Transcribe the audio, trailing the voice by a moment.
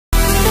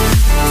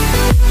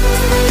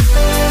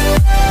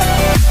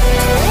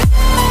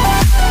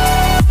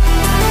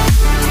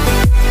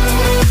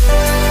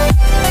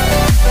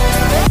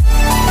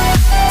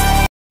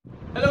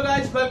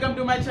Welcome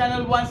to my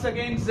channel once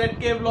again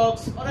ZK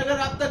vlogs. और अगर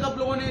अब तक आप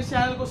लोगों ने इस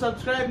चैनल को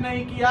सब्सक्राइब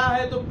नहीं किया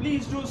है तो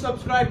please do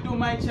subscribe to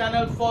my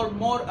channel for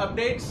more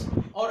updates.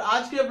 और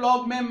आज के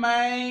व्लॉग में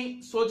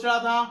मैं सोच रहा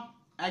था,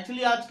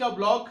 एक्चुअली आज का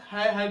व्लॉग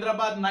है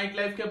हैदराबाद नाइट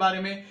लाइफ के बारे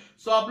में।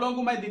 सो आप लोगों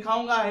को मैं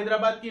दिखाऊंगा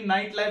हैदराबाद की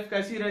नाइट लाइफ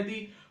कैसी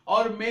रहती।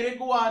 और मेरे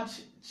को आज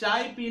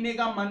चाय पीने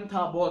का मन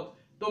था बहुत,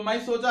 तो मैं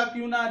सोचा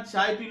क्यों ना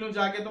चाय पी लूं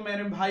जाके। तो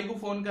मेरे भाई को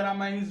फोन करा,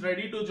 मैं he is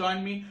ready to join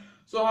me.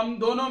 सो हम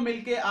दोनों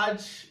मिलके आज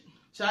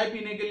चाय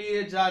पीने के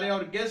लिए जा रहे हैं।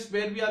 और guess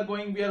where we are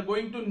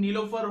going to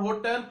Nilofar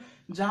hotel,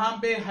 जहां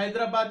पे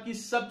हैदराबाद की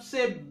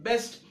सबसे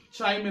बेस्ट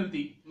चाय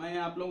मिलती। मैं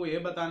आप लोगों को ये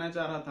बताना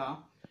चाह रहा था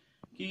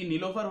कि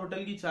नीलोफर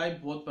होटल की चाय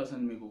बहुत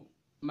पसंद मेरे को।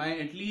 मैं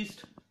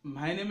एटलीस्ट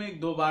महीने में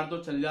 1-2 बार तो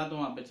चल जाता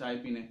हूँ वहां पे चाय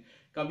पीने।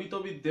 कभी तो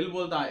भी दिल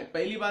बोलता है।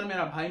 पहली बार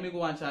मेरा भाई मेरे को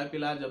वहां चाय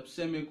पिला, जब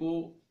से मेरे को,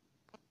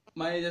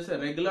 मैं जैसे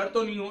रेगुलर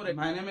तो नहीं हूँ,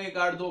 महीने में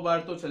 1-8-2 बार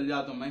तो चल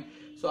जाता हूँ मैं।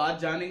 सो आज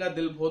जाने का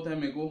दिल बहुत है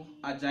मेरे को।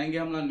 आज जाएंगे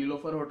हम लोग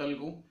नीलोफर होटल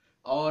को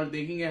और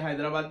देखेंगे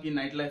हैदराबाद की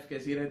नाइट लाइफ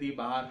कैसी रहती है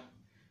बाहर।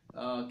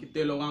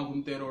 कितने लोग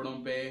घूमते रोडों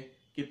पे,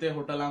 कितने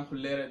होटल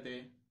खुले रहते।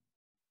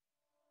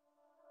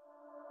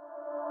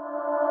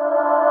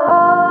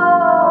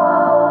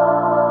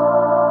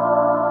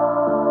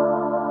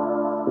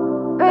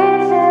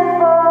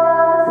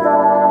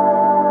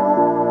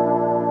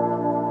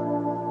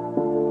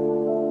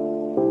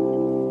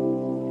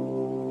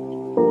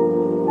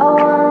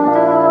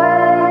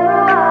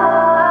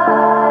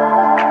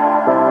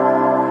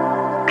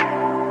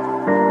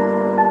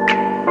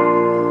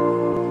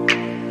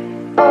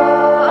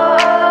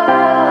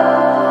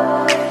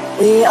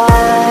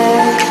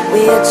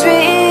 We are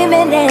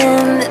dreaming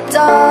in the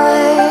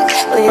dark.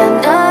 We are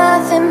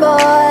nothing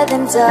more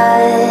than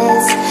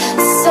dust.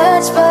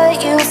 Search but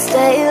you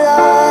stay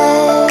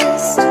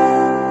lost.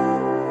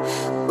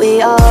 We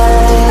are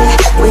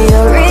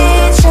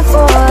reaching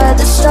for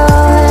the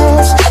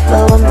stars,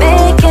 but we're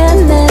making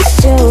this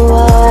too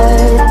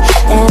hard.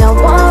 And I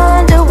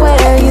wonder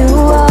where you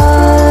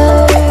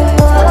are,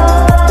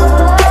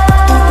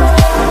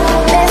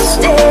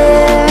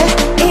 mysterious.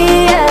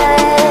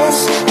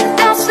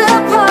 That's the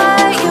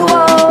part you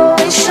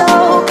always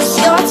show, 'cause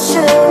you're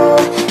too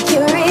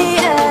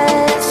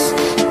curious.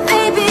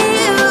 Maybe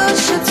you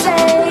should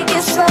take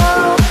it slow.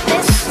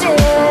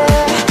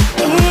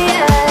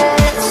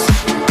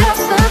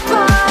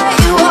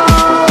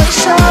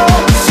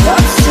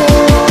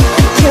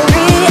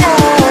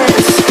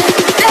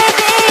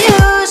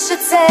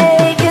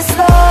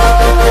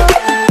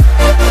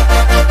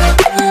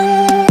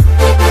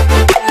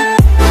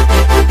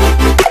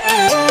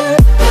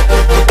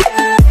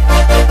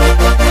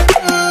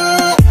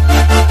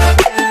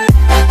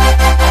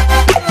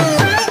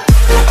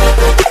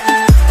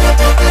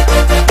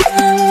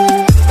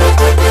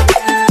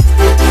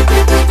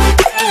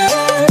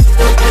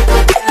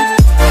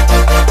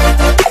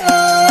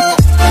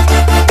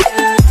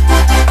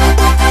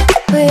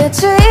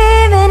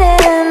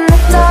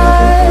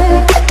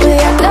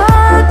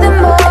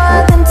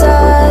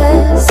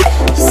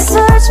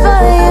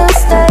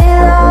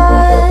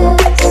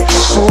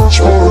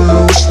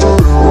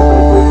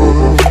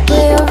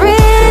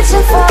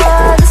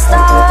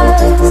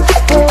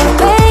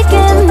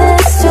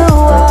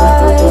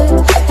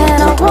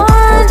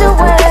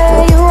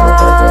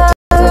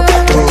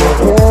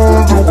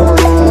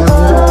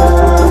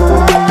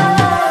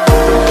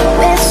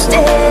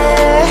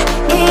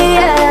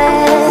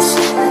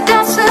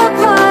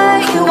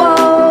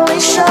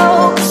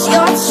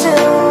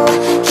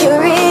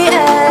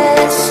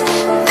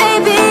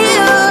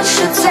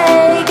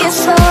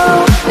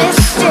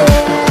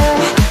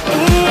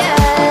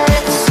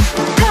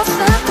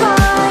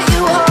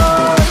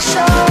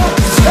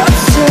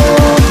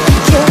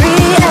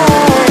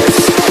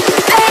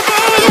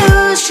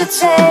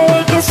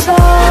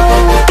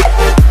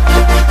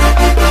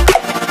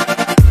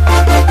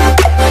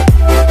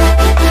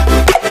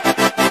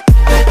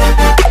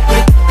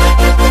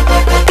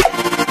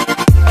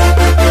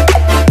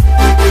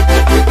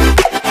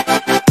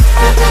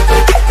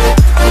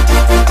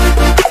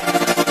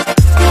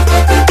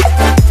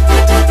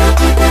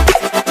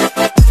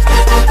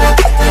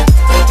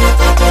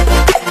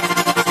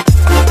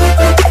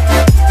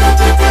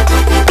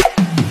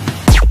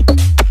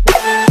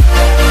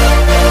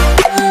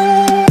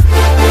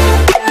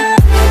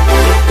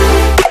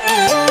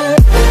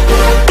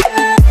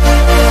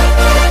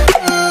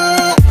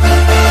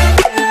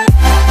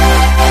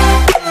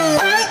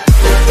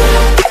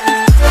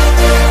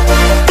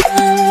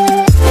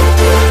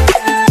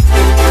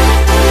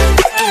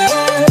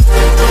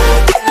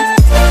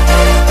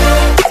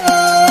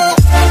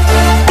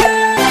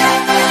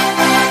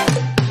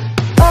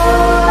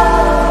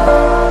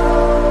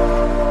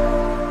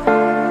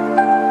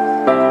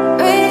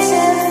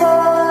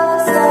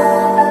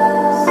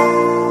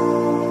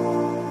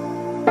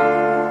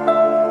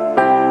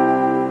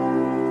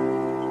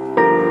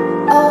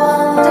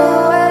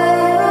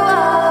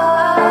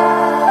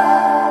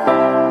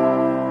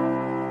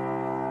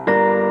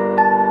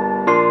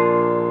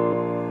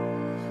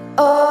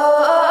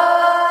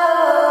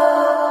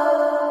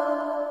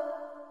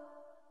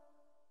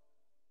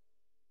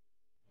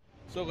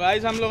 So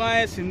guys हम लोग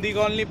आए Sindhi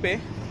colony पे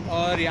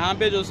और यहाँ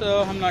पे जो सो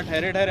हम ना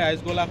ठहरे आइस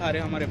गोला खा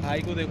रहे। हमारे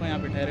भाई को देखो यहाँ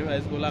पे ठहरे हुए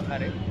आइस गोला खा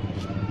रहे।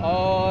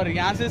 और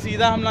यहाँ से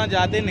सीधा हम ना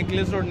जाते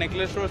नेकलेस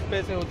रोड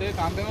पे से होते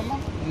कहाँ पे मम्मा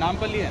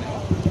नामपल्ली है ना,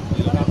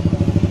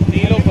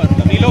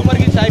 नीलोफर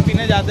की चाय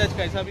पीने जाते हैं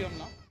कैसा भी हम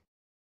ना।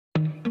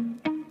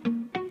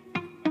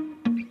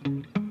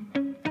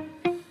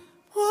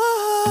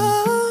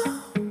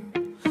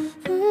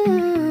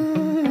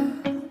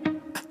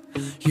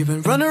 You've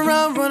been running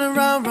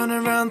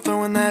around,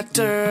 throwing that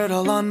dirt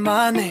all on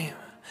my name.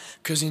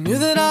 Cause you knew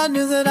that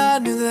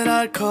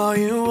I'd call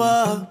you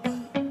up.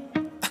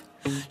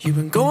 You've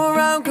been going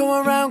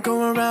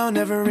around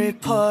every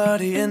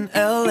party in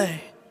LA.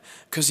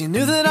 Cause you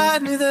knew that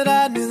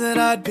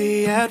I'd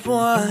be at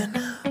one.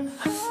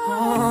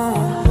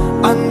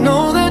 Oh, I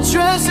know that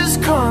dress is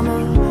karma,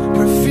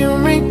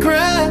 perfume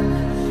regret.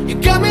 You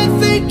got me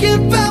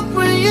thinking about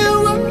when you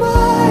were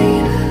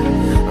mine.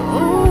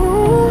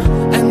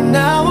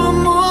 Now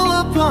I'm all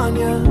up on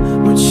you,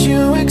 what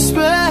you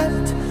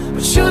expect?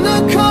 But you're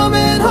not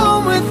coming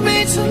home with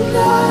me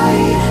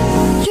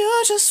tonight. You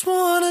just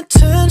want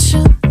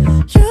attention,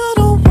 you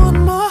don't want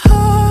my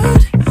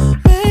heart.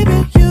 Maybe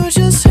you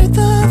just hate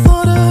the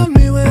thought of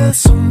me with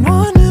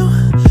someone new.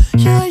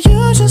 Yeah, you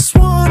just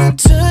want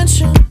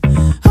attention,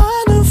 I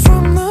knew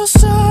from the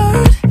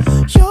start.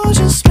 You're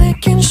just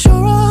making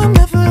sure I'm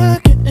never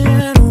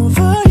getting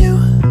over you.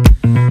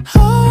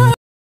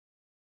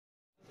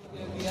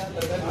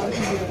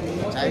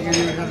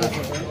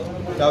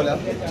 क्या बोला?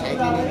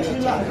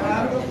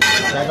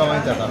 क्या कमाई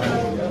चाहता है?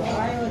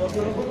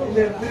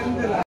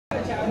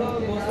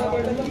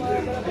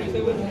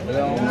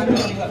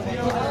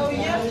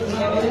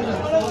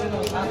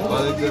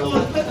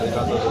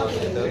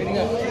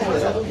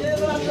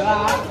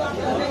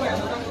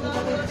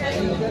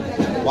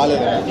 वाले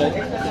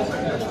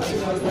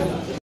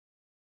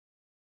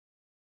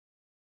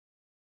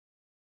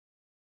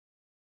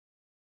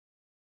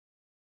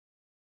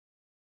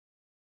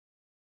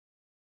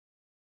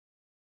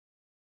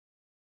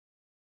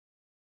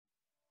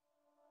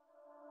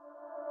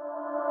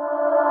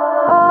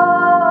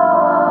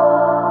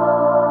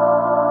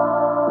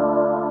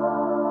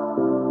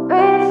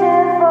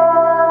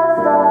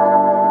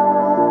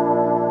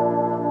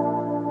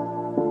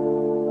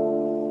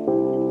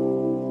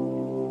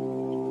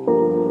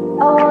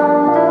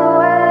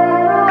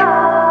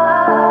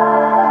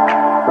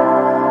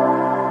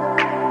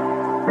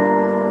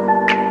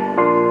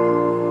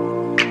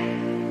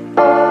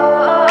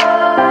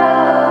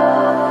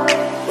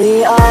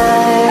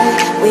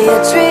We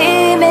are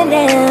dreaming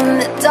in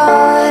the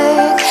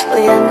dark.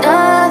 We are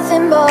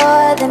nothing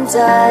more than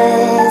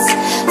dust.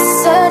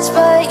 Search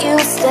but you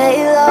stay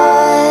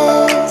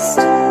lost.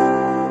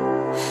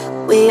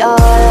 We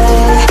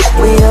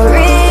are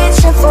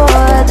reaching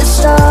for the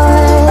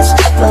stars,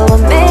 but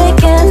we're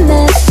making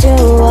this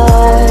too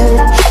hard.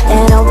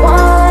 And I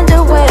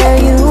wonder where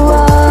you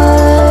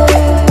are,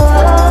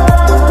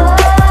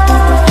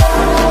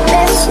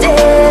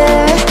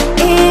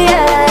 mysterious.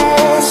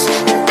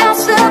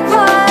 That's the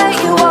part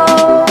you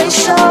always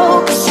show,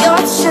 'cause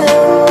you're too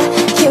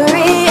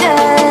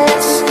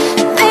curious.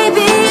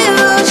 Maybe you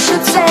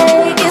should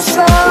take it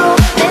slow,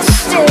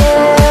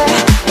 mysterious.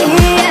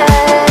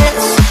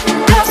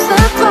 That's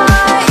the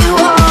part you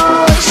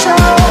always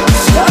show,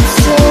 'cause you're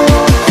too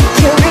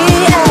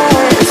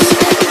curious.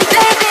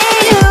 Maybe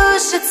you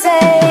should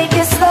take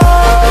it slow.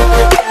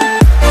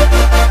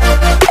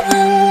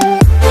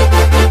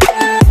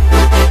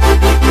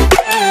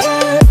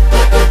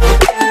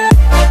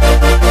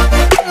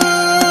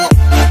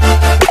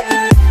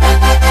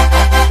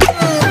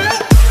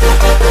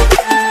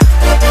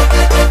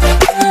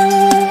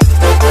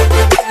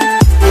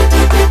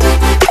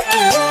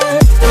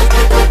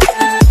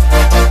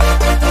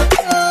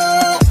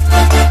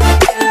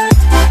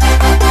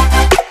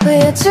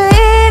 We're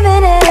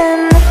dreaming in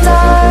the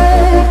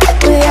dark.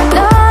 We are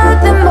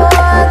nothing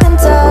more than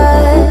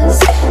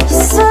dust. You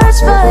search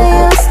but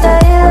you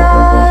stay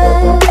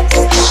lost.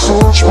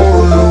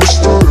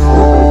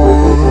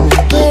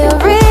 We are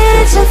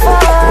reaching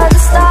for the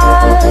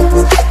stars,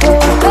 but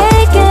we're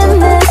making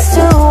this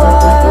too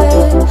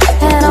hard.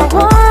 And I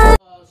want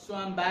so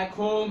I am back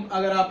home.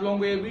 अगर आप लोगों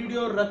को ये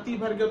video रत्ती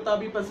भर के उतना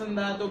भी पसंद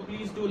आया तो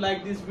please do like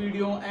this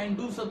video and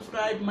do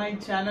subscribe my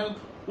channel.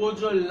 वो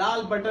जो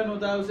लाल बटन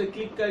होता है उसे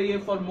क्लिक करिए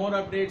for more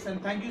updates and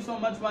thank you so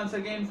much once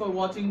again for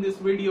watching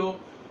this video.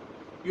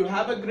 You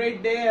have a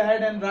great day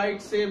ahead and ride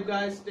safe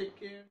guys, take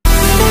care.